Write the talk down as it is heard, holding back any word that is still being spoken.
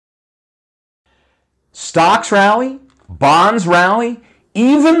Stocks rally, bonds rally,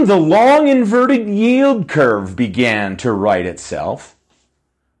 even the long inverted yield curve began to right itself.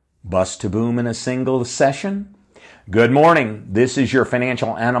 Bust to boom in a single session? Good morning. This is your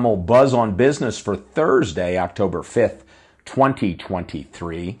Financial Animal Buzz on Business for Thursday, October 5th,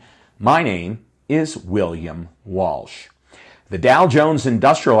 2023. My name is William Walsh. The Dow Jones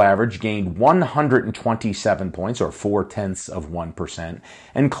Industrial Average gained 127 points, or 0.4%,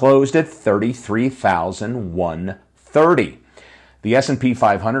 and closed at 33,130. The S&P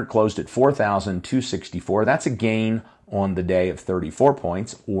 500 closed at 4,264. That's a gain on the day of 34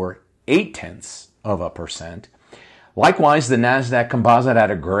 points, or 0.8%. Likewise, the Nasdaq Composite had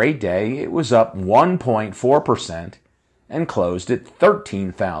a great day. It was up 1.4% and closed at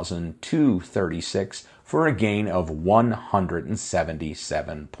 13,236 for a gain of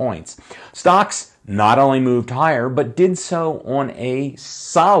 177 points. Stocks not only moved higher, but did so on a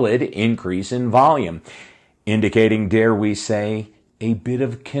solid increase in volume, indicating, dare we say, a bit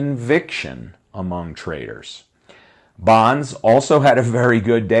of conviction among traders. Bonds also had a very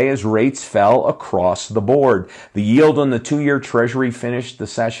good day as rates fell across the board. The yield on the 2-year Treasury finished the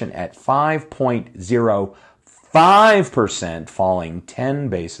session at 5.05%, falling 10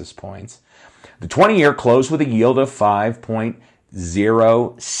 basis points. The 20-year closed with a yield of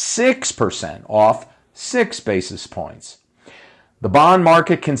 5.06%, off 6 basis points. The bond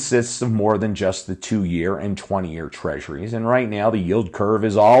market consists of more than just the 2-year and 20-year Treasuries, and right now the yield curve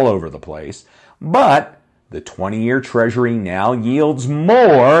is all over the place. But the 20-year Treasury now yields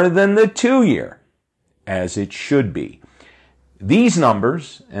more than the 2-year, as it should be. These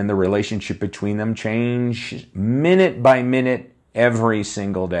numbers and the relationship between them change minute by minute every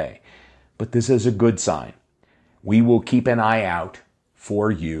single day. But this is a good sign. We will keep an eye out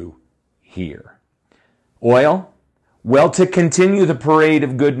for you here. Oil? Well, to continue the parade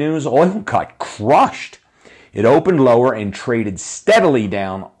of good news, oil got crushed. It opened lower and traded steadily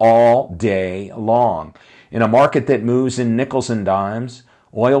down all day long. In a market that moves in nickels and dimes,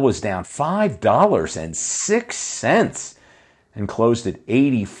 oil was down $5.06 and closed at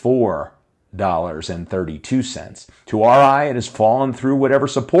 $84.32. To our eye, it has fallen through whatever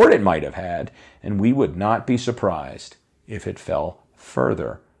support it might have had, and we would not be surprised if it fell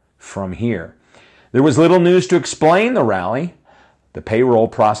further from here. There was little news to explain the rally. The payroll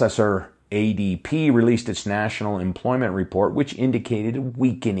processor ADP released its national employment report, which indicated a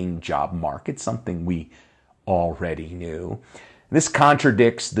weakening job market, something we already knew. This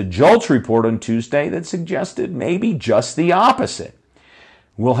contradicts the JOLTS report on Tuesday that suggested maybe just the opposite.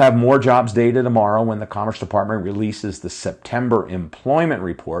 We'll have more jobs data tomorrow when the Commerce Department releases the September employment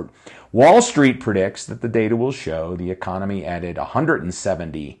report. Wall Street predicts that the data will show the economy added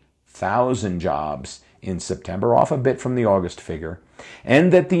 170,000 jobs in September, off a bit from the August figure,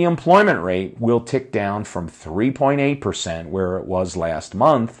 and that the employment rate will tick down from 3.8%, where it was last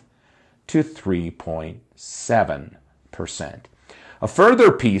month, to 3.7%. A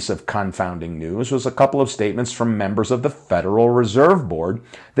further piece of confounding news was a couple of statements from members of the Federal Reserve Board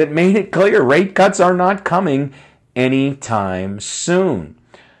that made it clear rate cuts are not coming anytime soon.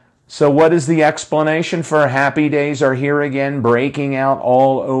 So what is the explanation for happy days are here again breaking out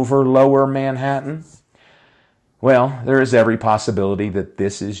all over lower Manhattan? Well, there is every possibility that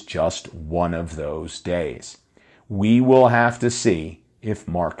this is just one of those days. We will have to see if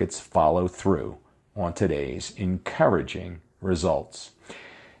markets follow through on today's encouraging results.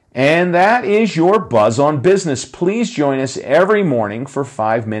 And that is your Buzz on Business. Please join us every morning for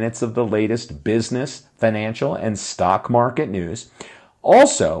 5 minutes of the latest business, financial, and stock market news.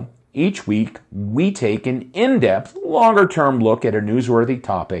 Also, each week we take an in-depth, longer-term look at a newsworthy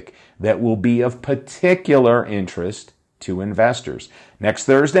topic that will be of particular interest to investors. Next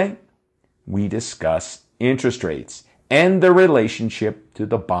Thursday, we discuss interest rates and the relationship to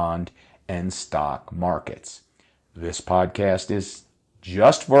the bond and stock markets. This podcast is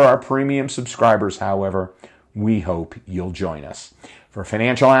just for our premium subscribers, however. We hope you'll join us. For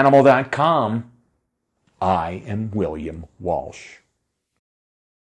FinancialAnimal.com, I am William Walsh.